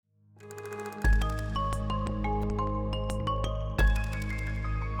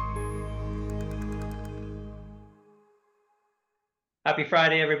Happy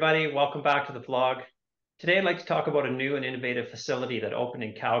Friday, everybody. Welcome back to the vlog. Today, I'd like to talk about a new and innovative facility that opened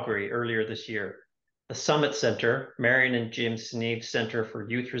in Calgary earlier this year. The Summit Center, Marian and Jim Sinneave Center for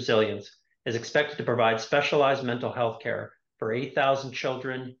Youth Resilience, is expected to provide specialized mental health care for 8,000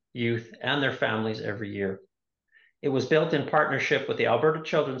 children, youth, and their families every year. It was built in partnership with the Alberta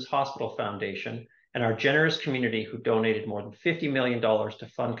Children's Hospital Foundation and our generous community who donated more than $50 million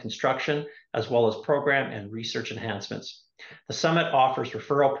to fund construction, as well as program and research enhancements. The summit offers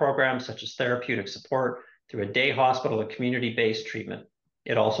referral programs such as therapeutic support through a day hospital and community-based treatment.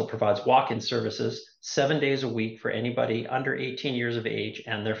 It also provides walk-in services 7 days a week for anybody under 18 years of age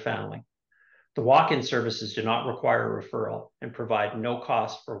and their family. The walk-in services do not require a referral and provide no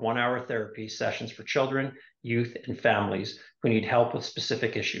cost for 1 hour therapy sessions for children, youth, and families who need help with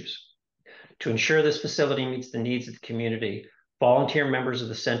specific issues. To ensure this facility meets the needs of the community, volunteer members of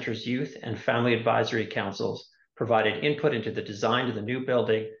the center's youth and family advisory councils provided input into the design of the new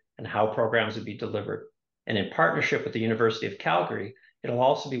building and how programs would be delivered. And in partnership with the University of Calgary, it'll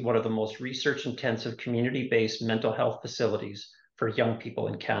also be one of the most research-intensive community-based mental health facilities for young people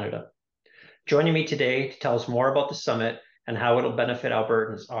in Canada. Joining me today to tell us more about the summit and how it'll benefit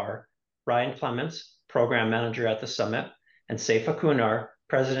Albertans are Ryan Clements, Program Manager at the summit, and Saifa Koonar,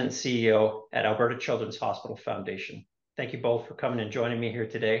 President and CEO at Alberta Children's Hospital Foundation. Thank you both for coming and joining me here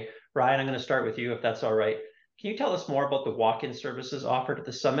today. Ryan, I'm going to start with you if that's all right. Can you tell us more about the walk-in services offered at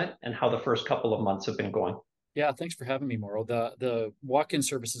the summit and how the first couple of months have been going? Yeah, thanks for having me, Mauro. The walk-in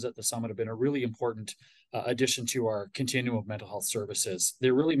services at the summit have been a really important addition to our continuum of mental health services.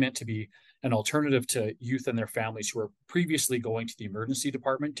 They're really meant to be an alternative to youth and their families who are previously going to the emergency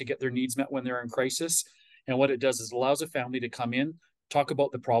department to get their needs met when they're in crisis. And what it does is it allows a family to come in, talk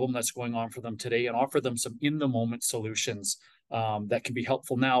about the problem that's going on for them today, and offer them some in-the-moment solutions that can be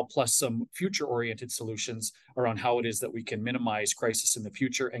helpful now, plus some future-oriented solutions around how it is that we can minimize crisis in the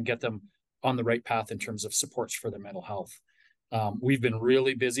future and get them on the right path in terms of supports for their mental health. We've been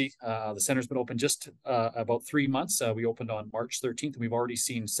really busy. The center's been open just about 3 months. We opened on March 13th, and we've already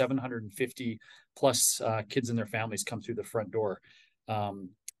seen 750 plus kids and their families come through the front door.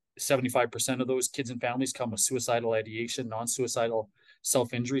 75% of those kids and families come with suicidal ideation, non-suicidal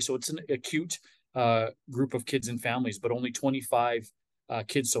self-injury. So it's an acute group of kids and families, but only 25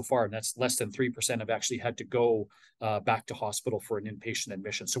 kids so far, and that's less than 3% have actually had to go back to hospital for an inpatient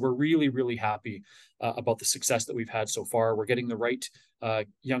admission. So we're really, really happy about the success that we've had so far. We're getting the right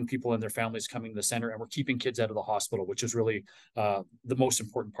young people and their families coming to the center, and we're keeping kids out of the hospital, which is really the most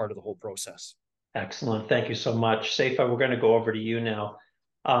important part of the whole process. Excellent. Thank you so much. Saifa, we're going to go over to you now.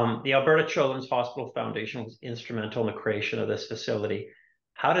 The Alberta Children's Hospital Foundation was instrumental in the creation of this facility.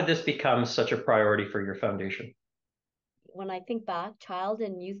 How did this become such a priority for your foundation? When I think back, child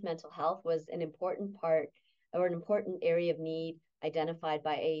and youth mental health was an important part or an important area of need identified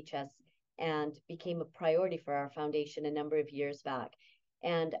by AHS and became a priority for our foundation a number of years back.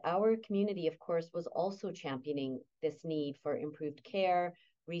 And our community, of course, was also championing this need for improved care,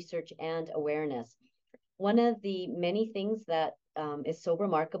 research, and awareness. One of the many things that is so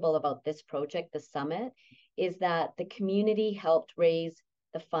remarkable about this project, the summit, is that the community helped raise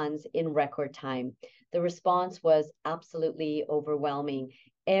the funds in record time. The response was absolutely overwhelming.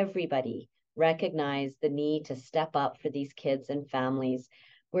 Everybody recognized the need to step up for these kids and families.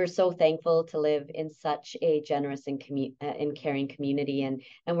 We're so thankful to live in such a generous and caring community, and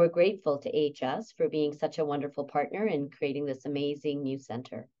we're grateful to AHS for being such a wonderful partner in creating this amazing new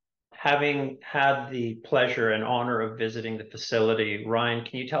center. Having had the pleasure and honor of visiting the facility, Ryan,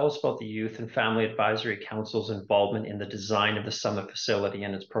 can you tell us about the Youth and Family Advisory Council's involvement in the design of the Summit facility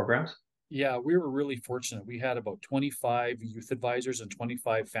and its programs? Yeah, we were really fortunate. We had about 25 youth advisors and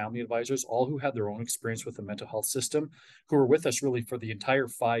 25 family advisors, all who had their own experience with the mental health system, who were with us really for the entire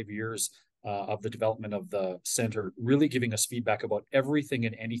 5 years of the development of the center, really giving us feedback about everything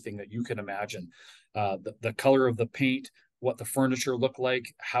and anything that you can imagine. The color of the paint, what the furniture looked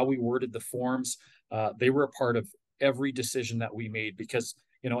like, how we worded the forms. They were a part of every decision that we made because,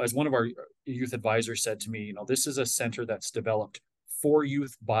 as one of our youth advisors said to me, this is a center that's developed for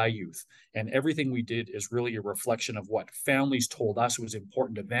youth by youth. And everything we did is really a reflection of what families told us was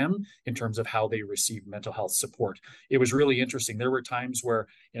important to them in terms of how they receive mental health support. It was really interesting. There were times where,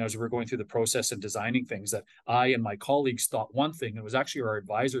 as we were going through the process and designing things, that I and my colleagues thought one thing. It was actually our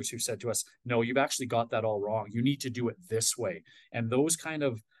advisors who said to us, no, you've actually got that all wrong. You need to do it this way. And those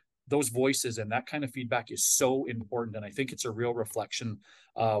voices and that kind of feedback is so important. And I think it's a real reflection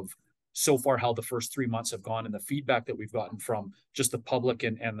of so far how the first 3 months have gone and the feedback that we've gotten from just the public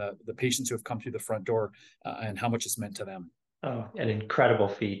and the patients who have come through the front door and how much it's meant to them. Oh, an incredible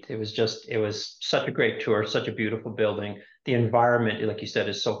feat. It was such a great tour, such a beautiful building. The environment, like you said,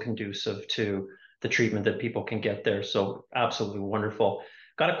 is so conducive to the treatment that people can get there. So absolutely wonderful.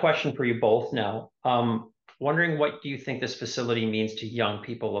 Got a question for you both now. Wondering what do you think this facility means to young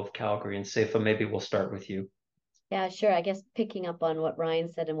people of Calgary? And Saifa, maybe we'll start with you. Yeah, sure. I guess picking up on what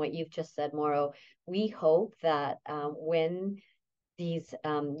Ryan said and what you've just said, Mauro, we hope that when these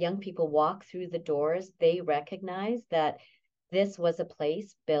young people walk through the doors, they recognize that this was a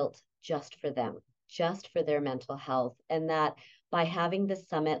place built just for them, just for their mental health, and that by having the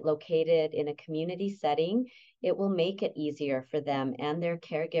summit located in a community setting, it will make it easier for them and their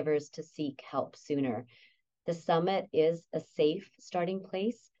caregivers to seek help sooner. The summit is a safe starting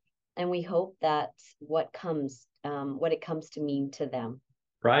place, and we hope that what it comes to mean to them.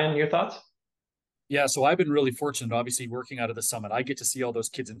 Ryan, your thoughts? Yeah, so I've been really fortunate, obviously, working out of the summit. I get to see all those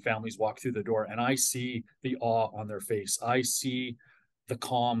kids and families walk through the door, and I see the awe on their face. I see the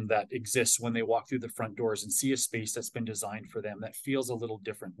calm that exists when they walk through the front doors and see a space that's been designed for them that feels a little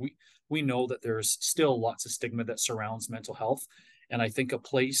different. We know that there's still lots of stigma that surrounds mental health, and I think a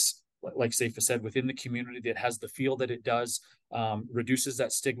place like Saifa said, within the community that has the feel that it does, reduces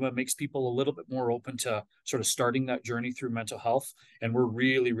that stigma, makes people a little bit more open to sort of starting that journey through mental health. And we're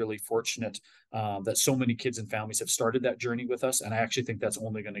really, really fortunate that so many kids and families have started that journey with us. And I actually think that's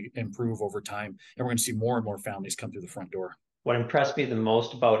only going to improve over time. And we're going to see more and more families come through the front door. What impressed me the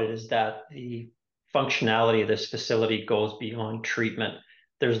most about it is that the functionality of this facility goes beyond treatment.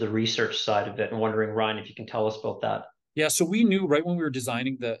 There's the research side of it. And wondering, Ryan, if you can tell us about that. Yeah, so we knew right when we were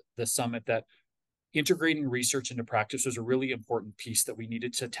designing the summit that integrating research into practice was a really important piece that we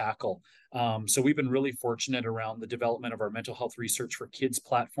needed to tackle. So we've been really fortunate around the development of our mental health research for kids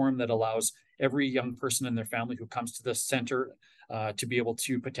platform that allows every young person and their family who comes to the center to be able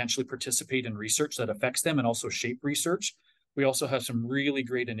to potentially participate in research that affects them and also shape research. We also have some really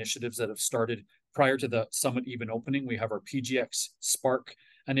great initiatives that have started prior to the summit even opening. We have our PGX Spark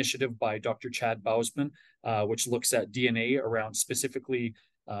initiative by Dr. Chad Bousman, which looks at DNA around specifically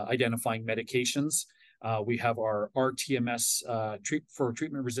identifying medications. We have our RTMS for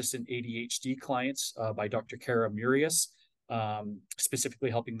treatment-resistant ADHD clients by Dr. Kara Murias, specifically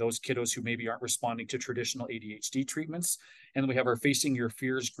helping those kiddos who maybe aren't responding to traditional ADHD treatments. And then we have our Facing Your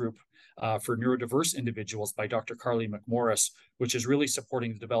Fears group for neurodiverse individuals by Dr. Carly McMorris, which is really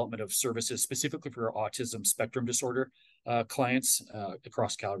supporting the development of services specifically for autism spectrum disorder clients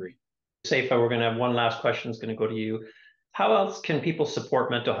across Calgary. Saifa, we're going to have one last question. It's going to go to you. How else can people support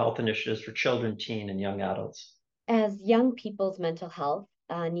mental health initiatives for children, teen, and young adults? As young people's mental health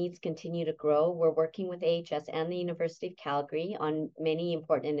needs continue to grow, we're working with AHS and the University of Calgary on many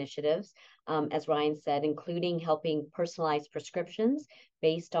important initiatives, as Ryan said, including helping personalize prescriptions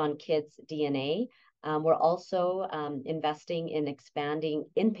based on kids' DNA. We're also investing in expanding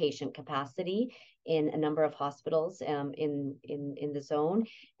inpatient capacity in a number of hospitals in the zone.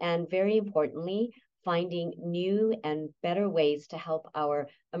 And very importantly, finding new and better ways to help our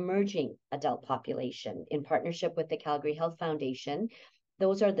emerging adult population in partnership with the Calgary Health Foundation.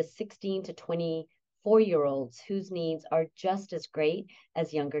 Those are the 16 to 24-year-olds whose needs are just as great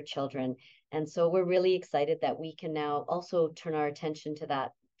as younger children. And so we're really excited that we can now also turn our attention to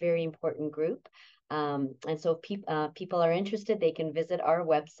that very important group. And so if people are interested, they can visit our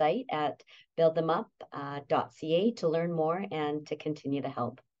website at buildthemup.ca to learn more and to continue to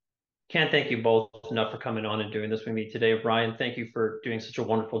help. Can't thank you both enough for coming on and doing this with me today. Brian, thank you for doing such a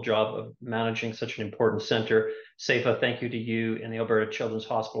wonderful job of managing such an important center. Saifa, thank you to you and the Alberta Children's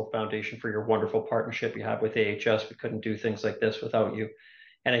Hospital Foundation for your wonderful partnership you have with AHS. We couldn't do things like this without you.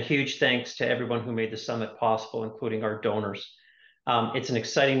 And a huge thanks to everyone who made the summit possible, including our donors. It's an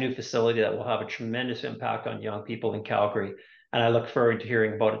exciting new facility that will have a tremendous impact on young people in Calgary, and I look forward to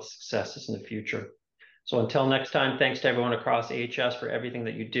hearing about its successes in the future. So until next time, thanks to everyone across AHS for everything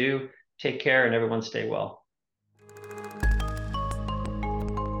that you do. Take care and everyone stay well.